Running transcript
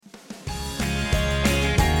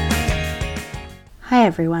Hi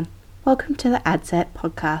everyone, welcome to the ADSET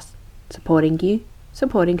podcast, supporting you,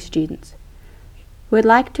 supporting students. We would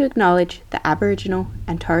like to acknowledge the Aboriginal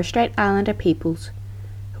and Torres Strait Islander peoples,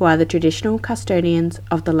 who are the traditional custodians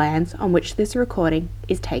of the lands on which this recording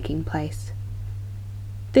is taking place.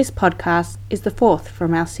 This podcast is the fourth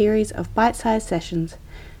from our series of bite-sized sessions,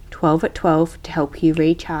 12 at 12, to help you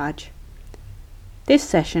recharge. This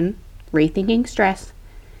session, Rethinking Stress,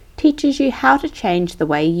 teaches you how to change the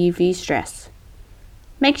way you view stress.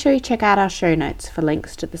 Make sure you check out our show notes for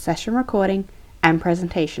links to the session recording and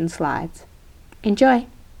presentation slides. Enjoy!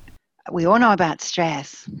 We all know about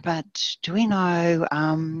stress, but do we know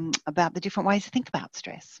about the different ways to think about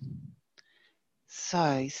stress?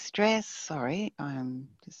 So stress, I'm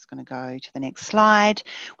just going to go to the next slide.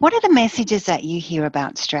 What are the messages that you hear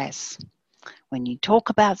about stress? When you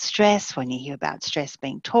talk about stress, when you hear about stress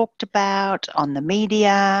being talked about on the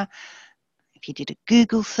media, if you did a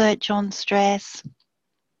Google search on stress.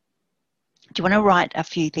 Do you want to write a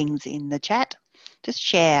few things in the chat? Just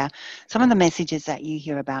share some of the messages that you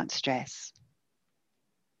hear about stress.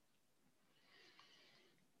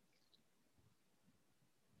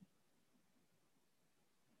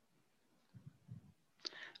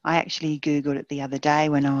 I actually Googled it the other day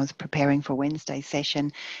when I was preparing for Wednesday's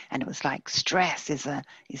session, and it was like stress is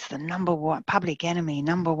the number one public enemy,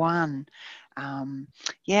 number one. And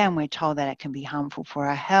we're told that it can be harmful for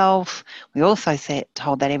our health. We also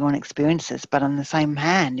told that everyone experiences, but on the same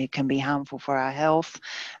hand, it can be harmful for our health.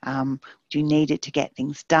 You need it to get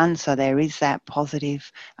things done, so there is that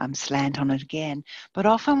positive slant on it again. But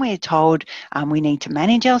often we're told we need to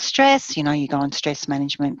manage our stress. You go on stress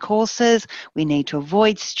management courses. We need to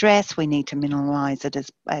avoid stress. We need to minimise it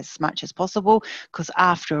as much as possible, because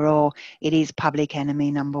after all, it is public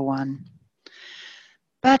enemy number one.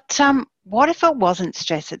 But what if it wasn't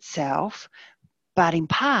stress itself, but in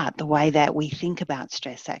part the way that we think about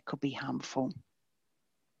stress that could be harmful?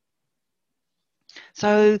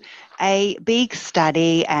 So a big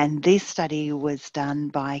study, and this study was done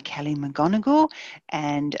by Kelly McGonigal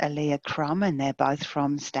and Aaliyah Crum, and they're both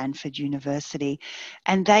from Stanford University.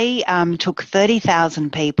 And they took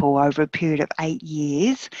 30,000 people over a period of 8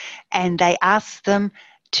 years, and they asked them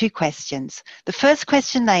 2 questions. The first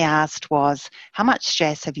question they asked was, how much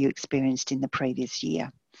stress have you experienced in the previous year?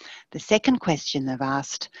 The second question they've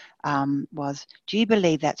asked was, do you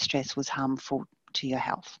believe that stress was harmful to your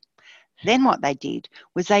health? Then what they did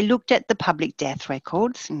was they looked at the public death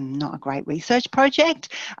records, not a great research project,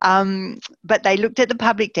 but they looked at the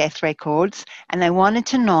public death records, and they wanted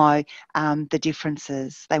to know the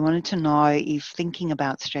differences. They wanted to know if thinking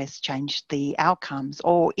about stress changed the outcomes,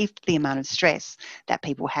 or if the amount of stress that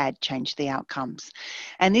people had changed the outcomes.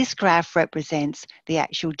 And this graph represents the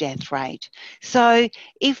actual death rate. So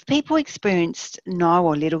if people experienced no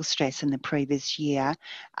or little stress in the previous year,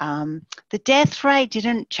 the death rate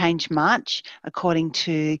didn't change much according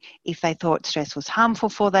to if they thought stress was harmful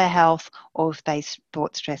for their health or if they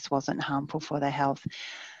thought stress wasn't harmful for their health.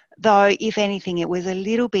 Though, if anything, it was a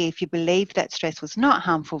little bit, if you believed that stress was not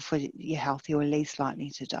harmful for your health, you were least likely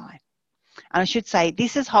to die. And I should say,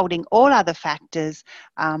 this is holding all other factors,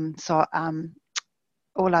 all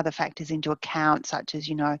other factors into account, such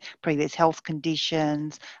as, previous health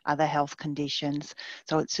conditions, other health conditions.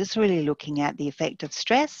 So it's just really looking at the effect of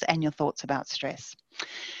stress and your thoughts about stress.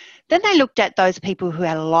 Then they looked at those people who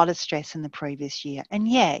had a lot of stress in the previous year. And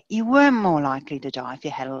you were more likely to die if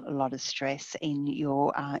you had a lot of stress in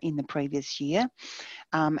the previous year.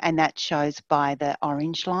 And that shows by the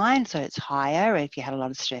orange line. So it's higher if you had a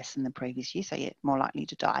lot of stress in the previous year. So you're more likely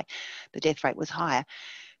to die. The death rate was higher.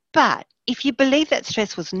 But if you believe that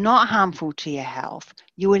stress was not harmful to your health,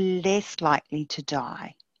 you were less likely to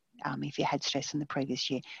die if you had stress in the previous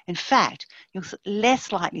year. In fact, you're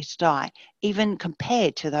less likely to die even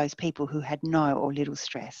compared to those people who had no or little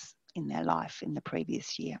stress in their life in the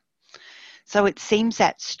previous year. So it seems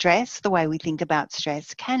that stress, the way we think about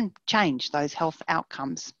stress, can change those health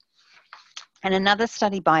outcomes. And another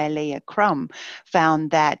study by Aaliyah Crum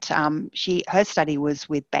found that her study was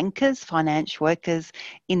with bankers, finance workers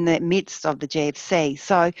in the midst of the GFC.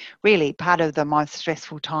 So really part of the most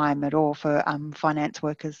stressful time at all for finance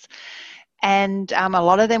workers. And a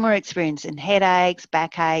lot of them were experiencing headaches,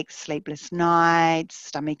 backaches, sleepless nights,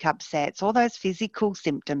 stomach upsets, all those physical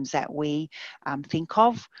symptoms that we think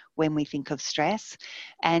of when we think of stress.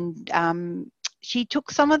 And she took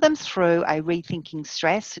some of them through a Rethinking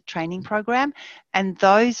Stress training program, and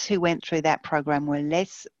those who went through that program were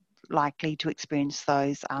less likely to experience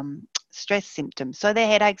those stress symptoms. So their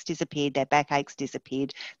headaches disappeared, their backaches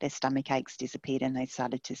disappeared, their stomach aches disappeared, and they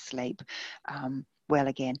started to sleep well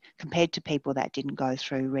again, compared to people that didn't go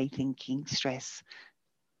through rethinking stress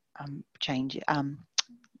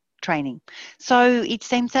training. So it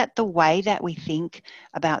seems that the way that we think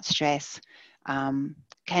about stress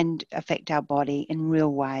can affect our body in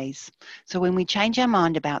real ways. So when we change our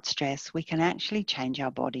mind about stress, we can actually change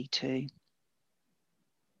our body too.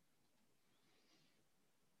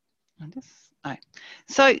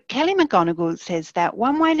 So Kelly McGonigal says that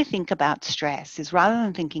one way to think about stress is, rather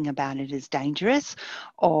than thinking about it as dangerous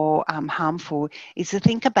or harmful, is to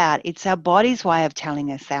think about it's our body's way of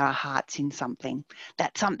telling us our heart's in something,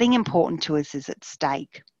 that something important to us is at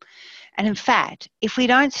stake. And in fact, if we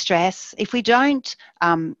don't stress, if we don't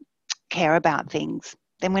care about things,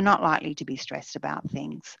 then we're not likely to be stressed about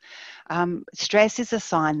things. Stress is a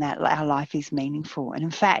sign that our life is meaningful. And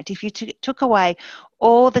in fact, if you took away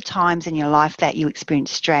all the times in your life that you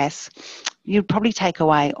experienced stress, you'd probably take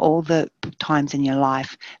away all the times in your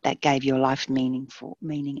life that gave your life meaning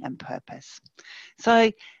and purpose.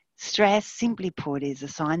 So stress, simply put, is a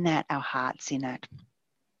sign that our heart's in it.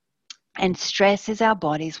 And stress is our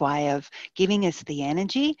body's way of giving us the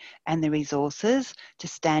energy and the resources to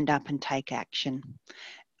stand up and take action,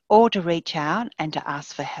 or to reach out and to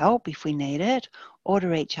ask for help if we need it, or to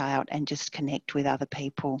reach out and just connect with other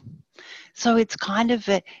people. So it's kind of,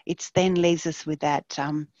 it then leaves us with that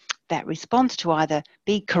response to either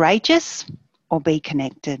be courageous or be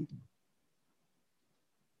connected.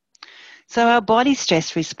 So our body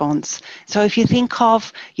stress response. So if you think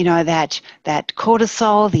of, that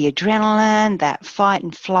cortisol, the adrenaline, that fight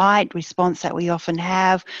and flight response that we often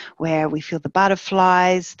have, where we feel the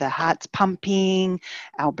butterflies, the heart's pumping,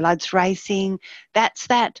 our blood's racing, that's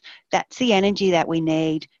the energy that we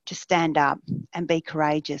need to stand up and be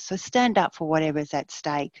courageous. So stand up for whatever's at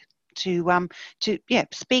stake. To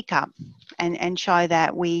speak up and show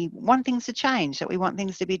that we want things to change, that we want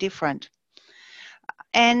things to be different.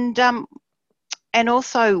 And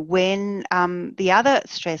also when the other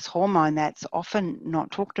stress hormone that's often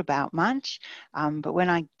not talked about much, but when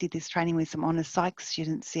I did this training with some honors psych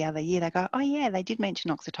students the other year, they go, oh yeah, they did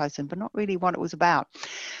mention oxytocin, but not really what it was about.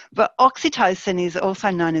 But oxytocin is also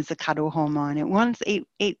known as the cuddle hormone.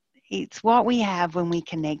 It's what we have when we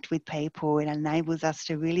connect with people. It enables us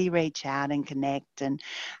to really reach out and connect and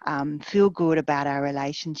feel good about our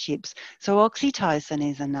relationships. So oxytocin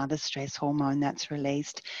is another stress hormone that's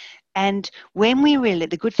released. And when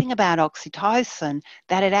the good thing about oxytocin,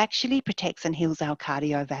 that it actually protects and heals our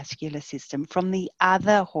cardiovascular system from the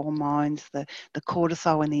other hormones, the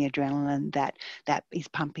cortisol and the adrenaline that is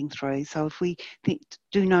pumping through. So if we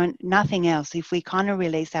do nothing else, if we kind of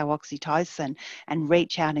release our oxytocin and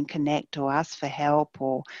reach out and connect or ask for help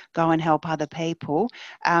or go and help other people,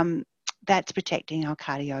 that's protecting our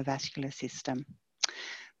cardiovascular system.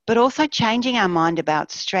 But also changing our mind about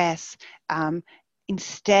stress.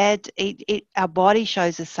 Instead, our body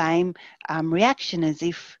shows the same reaction as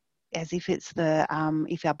if it's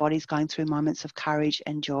if our body's going through moments of courage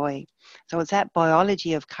and joy. So it's that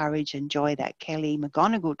biology of courage and joy that Kelly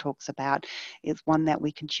McGonigal talks about is one that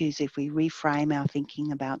we can choose if we reframe our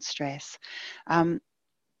thinking about stress.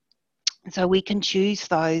 So we can choose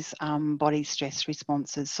those body stress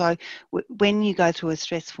responses. So when you go through a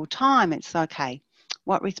stressful time, it's okay.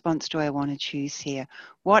 What response do I want to choose here?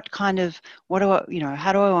 How do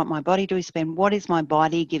I want my body to respond? What is my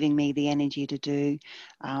body giving me the energy to do?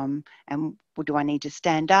 And do I need to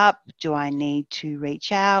stand up? Do I need to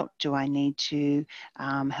reach out? Do I need to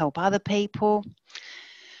help other people?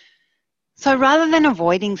 So rather than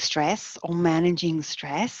avoiding stress or managing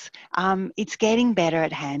stress, it's getting better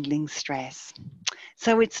at handling stress.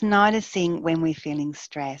 So it's noticing when we're feeling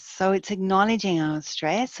stress. So it's acknowledging our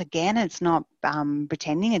stress. Again, it's not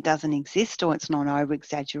pretending it doesn't exist or it's not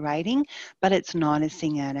over-exaggerating, but it's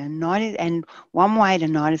noticing it. And one way to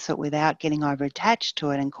notice it without getting over-attached to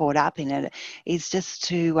it and caught up in it is just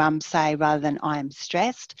to say, rather than I am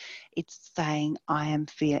stressed, it's saying I'm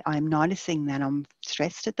noticing that I'm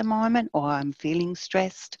stressed at the moment, or I'm feeling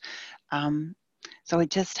stressed. So it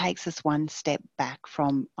just takes us one step back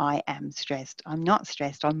from I am stressed. I'm not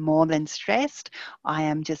stressed. I'm more than stressed. I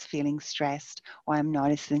am just feeling stressed, or I'm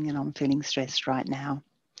noticing and I'm feeling stressed right now.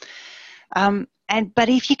 But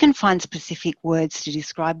if you can find specific words to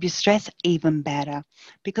describe your stress, even better,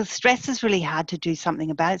 because stress is really hard to do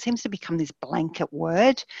something about. It seems to become this blanket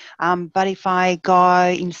word. But if I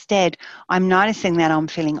go instead, I'm noticing that I'm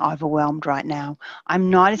feeling overwhelmed right now. I'm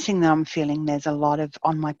noticing that I'm feeling there's a lot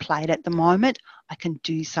on my plate at the moment. I can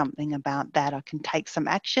do something about that. I can take some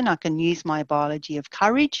action. I can use my biology of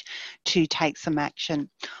courage to take some action.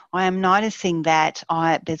 I am noticing that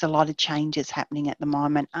there's a lot of changes happening at the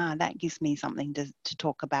moment. That gives me something to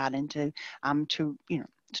talk about and to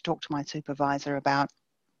talk to my supervisor about.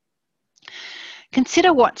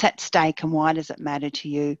 Consider what's at stake and why does it matter to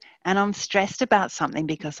you. And I'm stressed about something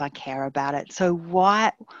because I care about it. So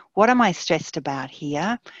what am I stressed about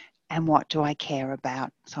here? And what do I care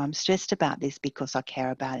about? So I'm stressed about this because I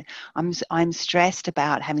care about it. I'm stressed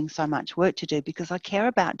about having so much work to do because I care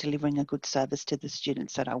about delivering a good service to the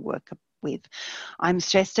students that I work with. I'm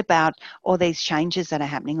stressed about all these changes that are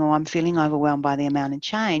happening, or I'm feeling overwhelmed by the amount of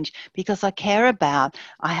change because I care about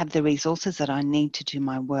I have the resources that I need to do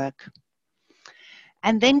my work.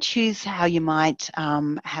 And then choose how you might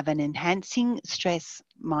have an enhancing stress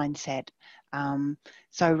mindset.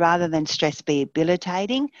 So rather than stress be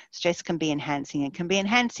debilitating, stress can be enhancing. It can be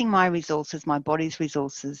enhancing my resources, my body's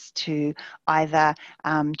resources, to either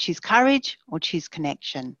choose courage or choose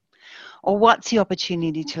connection. Or what's the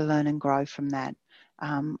opportunity to learn and grow from that?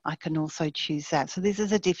 I can also choose that. So this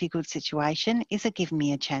is a difficult situation. Is it giving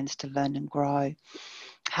me a chance to learn and grow?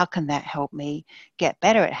 How can that help me get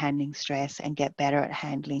better at handling stress and get better at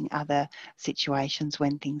handling other situations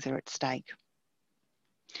when things are at stake?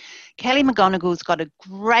 Kelly McGonigal's got a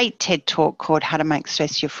great TED Talk called How to Make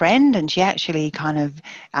Stress Your Friend, and she actually kind of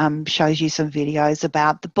shows you some videos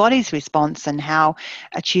about the body's response and how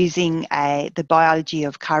choosing the biology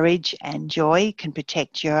of courage and joy can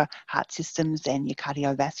protect your heart systems and your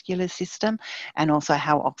cardiovascular system, and also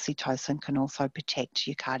how oxytocin can also protect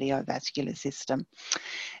your cardiovascular system.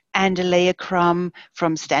 And Aleah Crum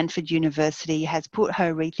from Stanford University has put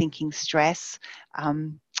her Rethinking Stress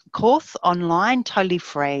course online, totally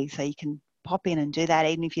free. So you can pop in and do that.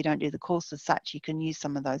 Even if you don't do the course as such, you can use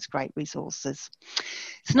some of those great resources.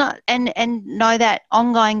 It's not, and know that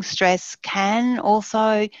ongoing stress can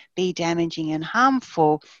also be damaging and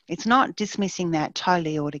harmful. It's not dismissing that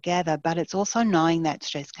totally altogether, but it's also knowing that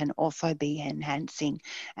stress can also be enhancing,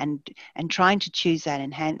 and trying to choose that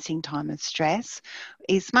enhancing time of stress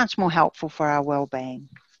is much more helpful for our well-being.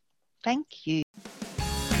 Thank you.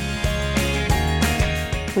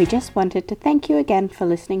 We just wanted to thank you again for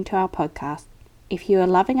listening to our podcast. If you are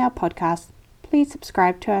loving our podcast, please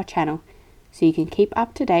subscribe to our channel so you can keep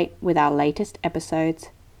up to date with our latest episodes.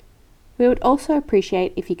 We would also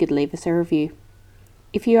appreciate if you could leave us a review.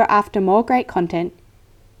 If you are after more great content,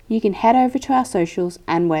 you can head over to our socials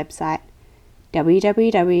and website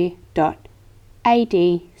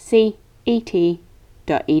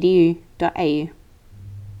www.adcet.edu.au.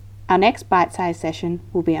 Our next bite-sized session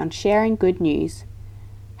will be on sharing good news.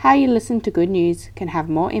 How you listen to good news can have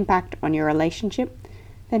more impact on your relationship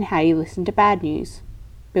than how you listen to bad news.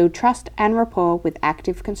 Build trust and rapport with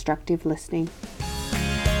active, constructive listening.